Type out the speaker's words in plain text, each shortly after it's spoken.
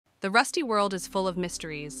The rusty world is full of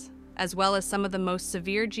mysteries, as well as some of the most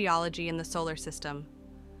severe geology in the solar system.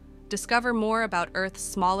 Discover more about Earth's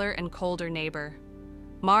smaller and colder neighbor.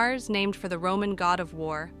 Mars, named for the Roman god of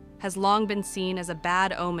war, has long been seen as a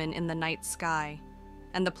bad omen in the night sky,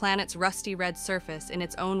 and the planet's rusty red surface, in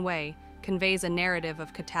its own way, conveys a narrative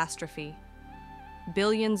of catastrophe.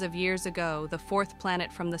 Billions of years ago, the fourth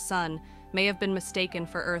planet from the Sun may have been mistaken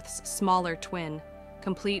for Earth's smaller twin,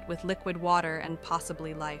 complete with liquid water and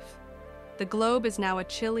possibly life. The globe is now a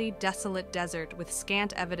chilly, desolate desert with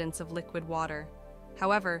scant evidence of liquid water.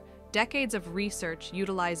 However, decades of research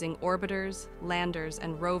utilizing orbiters, landers,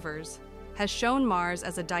 and rovers has shown Mars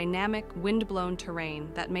as a dynamic, wind-blown terrain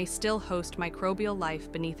that may still host microbial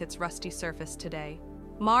life beneath its rusty surface today.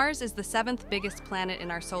 Mars is the seventh biggest planet in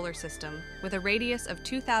our solar system, with a radius of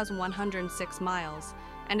 2,106 miles,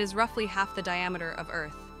 and is roughly half the diameter of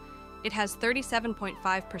Earth. It has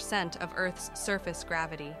 37.5% of Earth's surface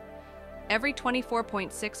gravity. Every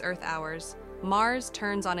 24.6 Earth hours, Mars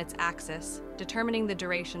turns on its axis, determining the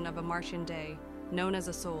duration of a Martian day, known as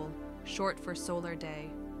a sol, short for solar day.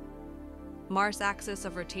 Mars' axis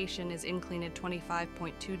of rotation is inclined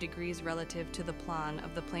 25.2 degrees relative to the plan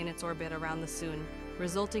of the planet's orbit around the Sun,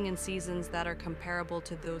 resulting in seasons that are comparable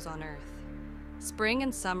to those on Earth. Spring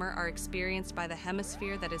and summer are experienced by the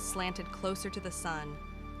hemisphere that is slanted closer to the Sun,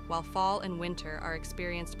 while fall and winter are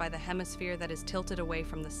experienced by the hemisphere that is tilted away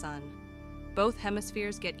from the Sun. Both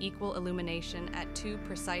hemispheres get equal illumination at two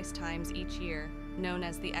precise times each year, known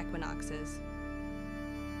as the equinoxes.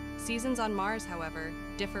 Seasons on Mars, however,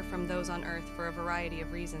 differ from those on Earth for a variety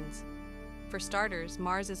of reasons. For starters,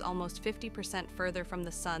 Mars is almost 50% further from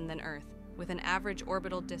the Sun than Earth, with an average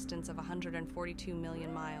orbital distance of 142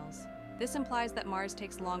 million miles. This implies that Mars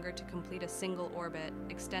takes longer to complete a single orbit,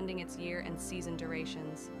 extending its year and season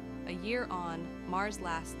durations. A year on, Mars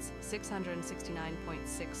lasts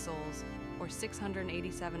 669.6 sols, or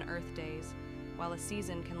 687 Earth days, while a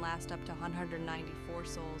season can last up to 194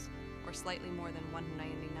 sols, or slightly more than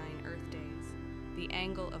 199 Earth days. The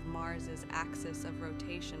angle of Mars's axis of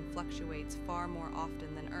rotation fluctuates far more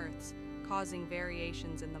often than Earth's, causing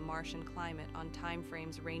variations in the Martian climate on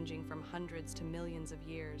timeframes ranging from hundreds to millions of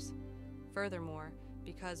years. Furthermore,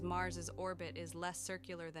 because Mars's orbit is less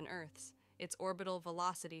circular than Earth's, its orbital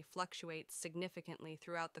velocity fluctuates significantly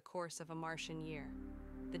throughout the course of a Martian year.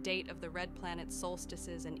 The date of the red planet's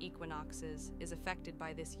solstices and equinoxes is affected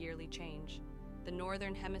by this yearly change. The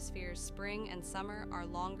northern hemisphere's spring and summer are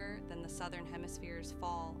longer than the southern hemisphere's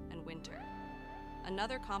fall and winter.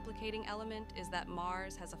 Another complicating element is that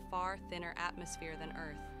Mars has a far thinner atmosphere than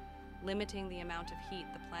Earth, limiting the amount of heat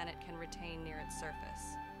the planet can retain near its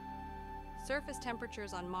surface. Surface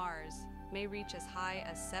temperatures on Mars may reach as high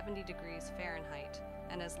as 70 degrees Fahrenheit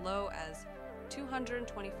and as low as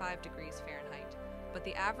 225 degrees Fahrenheit, but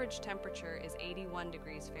the average temperature is 81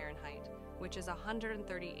 degrees Fahrenheit, which is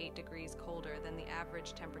 138 degrees colder than the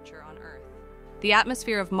average temperature on Earth. The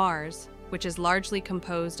atmosphere of Mars, which is largely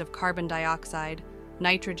composed of carbon dioxide,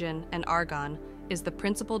 nitrogen, and argon, is the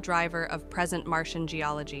principal driver of present Martian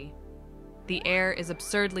geology. The air is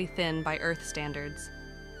absurdly thin by Earth standards.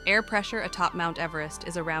 Air pressure atop Mount Everest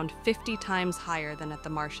is around 50 times higher than at the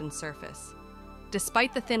Martian surface.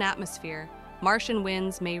 Despite the thin atmosphere, Martian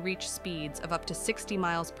winds may reach speeds of up to 60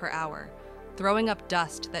 miles per hour, throwing up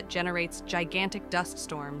dust that generates gigantic dust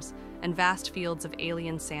storms and vast fields of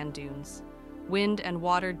alien sand dunes. Wind and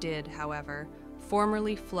water did, however,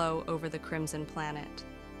 formerly flow over the Crimson Planet.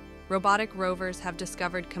 Robotic rovers have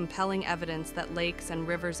discovered compelling evidence that lakes and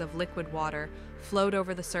rivers of liquid water flowed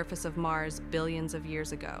over the surface of Mars billions of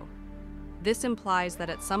years ago. This implies that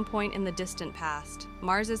at some point in the distant past,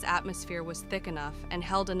 Mars's atmosphere was thick enough and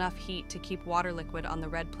held enough heat to keep water liquid on the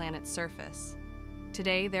red planet's surface.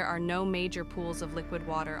 Today, there are no major pools of liquid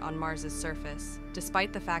water on Mars's surface,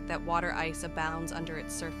 despite the fact that water ice abounds under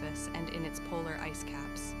its surface and in its polar ice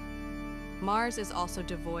caps. Mars is also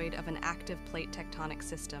devoid of an active plate tectonic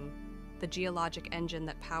system, the geologic engine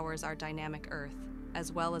that powers our dynamic Earth,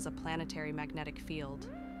 as well as a planetary magnetic field.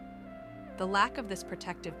 The lack of this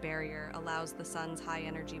protective barrier allows the Sun's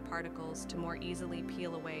high-energy particles to more easily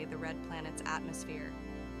peel away the red planet's atmosphere,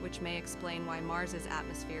 which may explain why Mars's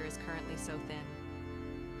atmosphere is currently so thin.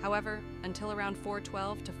 However, until around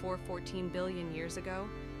 412 to 414 billion years ago,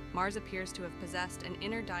 Mars appears to have possessed an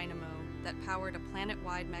inner dynamo that powered a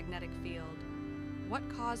planet-wide magnetic field. What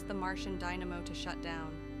caused the Martian dynamo to shut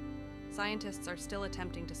down? Scientists are still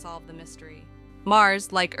attempting to solve the mystery.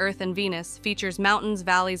 Mars, like Earth and Venus, features mountains,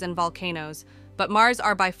 valleys, and volcanoes, but Mars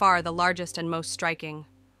are by far the largest and most striking.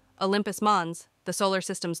 Olympus Mons, the solar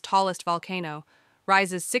system's tallest volcano,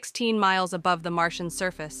 rises 16 miles above the Martian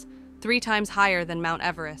surface, 3 times higher than Mount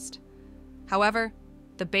Everest. However,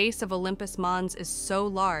 the base of Olympus Mons is so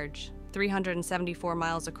large, 374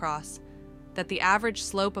 miles across, that the average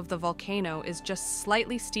slope of the volcano is just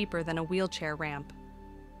slightly steeper than a wheelchair ramp.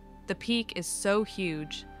 The peak is so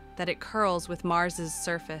huge that it curls with Mars's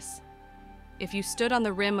surface. If you stood on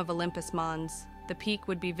the rim of Olympus Mons, the peak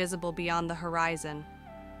would be visible beyond the horizon.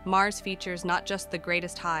 Mars features not just the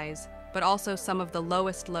greatest highs, but also some of the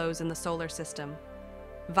lowest lows in the solar system.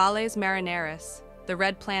 Valles Marineris, the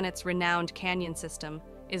red planet's renowned canyon system,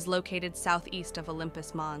 is located southeast of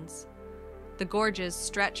Olympus Mons. The gorges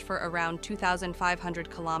stretch for around 2,500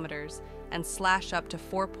 kilometers and slash up to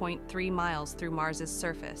 4.3 miles through Mars's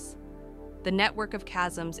surface. The network of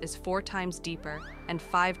chasms is 4 times deeper and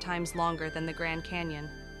 5 times longer than the Grand Canyon,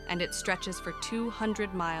 and it stretches for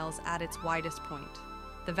 200 miles at its widest point.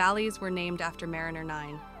 The valleys were named after Mariner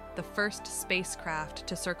 9, the first spacecraft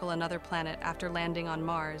to circle another planet after landing on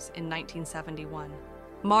Mars in 1971.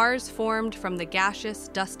 Mars formed from the gaseous,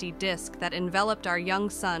 dusty disk that enveloped our young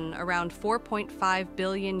sun around 4.5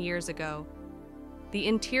 billion years ago. The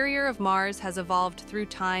interior of Mars has evolved through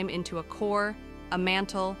time into a core, a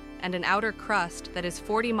mantle, and an outer crust that is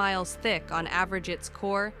 40 miles thick on average. Its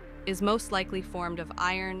core is most likely formed of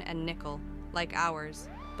iron and nickel, like ours,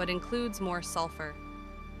 but includes more sulfur.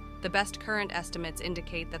 The best current estimates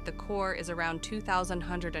indicate that the core is around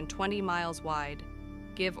 2,120 miles wide,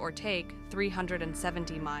 give or take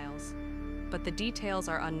 370 miles, but the details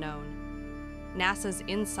are unknown. NASA's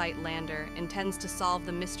InSight lander intends to solve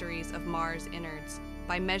the mysteries of Mars' innards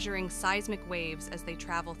by measuring seismic waves as they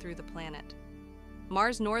travel through the planet.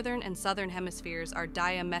 Mars' northern and southern hemispheres are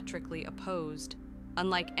diametrically opposed,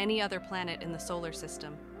 unlike any other planet in the solar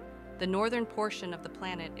system. The northern portion of the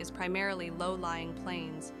planet is primarily low-lying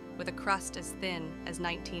plains with a crust as thin as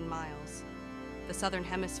 19 miles. The southern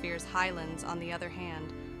hemisphere's highlands, on the other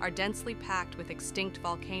hand, are densely packed with extinct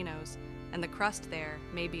volcanoes, and the crust there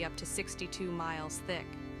may be up to 62 miles thick.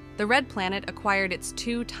 The red planet acquired its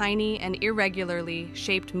 2 tiny and irregularly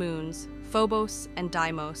shaped moons, Phobos and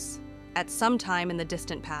Deimos, at some time in the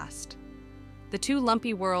distant past. The 2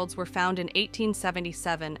 lumpy worlds were found in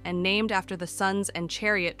 1877 and named after the sons and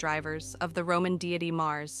chariot drivers of the Roman deity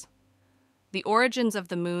Mars. The origins of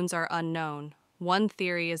the moons are unknown. One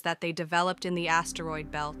theory is that they developed in the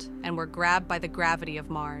asteroid belt and were grabbed by the gravity of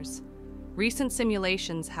Mars. Recent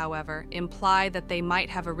simulations, however, imply that they might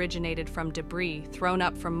have originated from debris thrown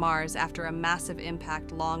up from Mars after a massive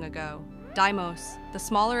impact long ago. Deimos, the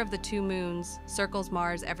smaller of the 2 moons, circles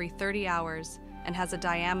Mars every 30 hours and has a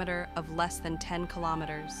diameter of less than 10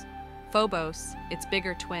 kilometers. Phobos, its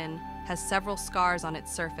bigger twin, has several scars on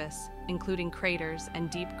its surface, including craters and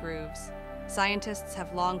deep grooves. Scientists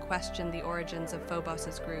have long questioned the origins of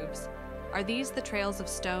Phobos's grooves. Are these the trails of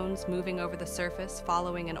stones moving over the surface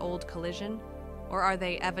following an old collision? Or are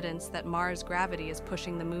they evidence that Mars' gravity is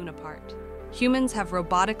pushing the moon apart? Humans have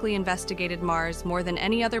robotically investigated Mars more than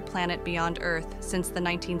any other planet beyond Earth since the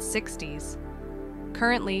 1960s.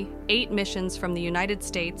 Currently, 8 missions from the United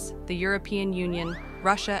States, the European Union,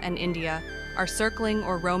 Russia, and India are circling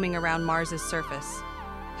or roaming around Mars's surface.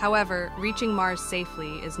 However, reaching Mars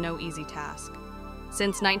safely is no easy task.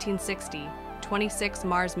 Since 1960, 26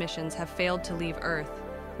 Mars missions have failed to leave Earth,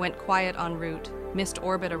 went quiet en route, missed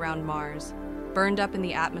orbit around Mars, burned up in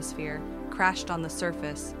the atmosphere, crashed on the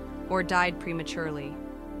surface, or died prematurely.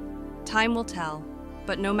 Time will tell,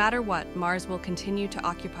 but no matter what, Mars will continue to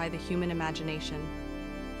occupy the human imagination,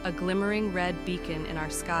 a glimmering red beacon in our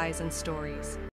skies and stories.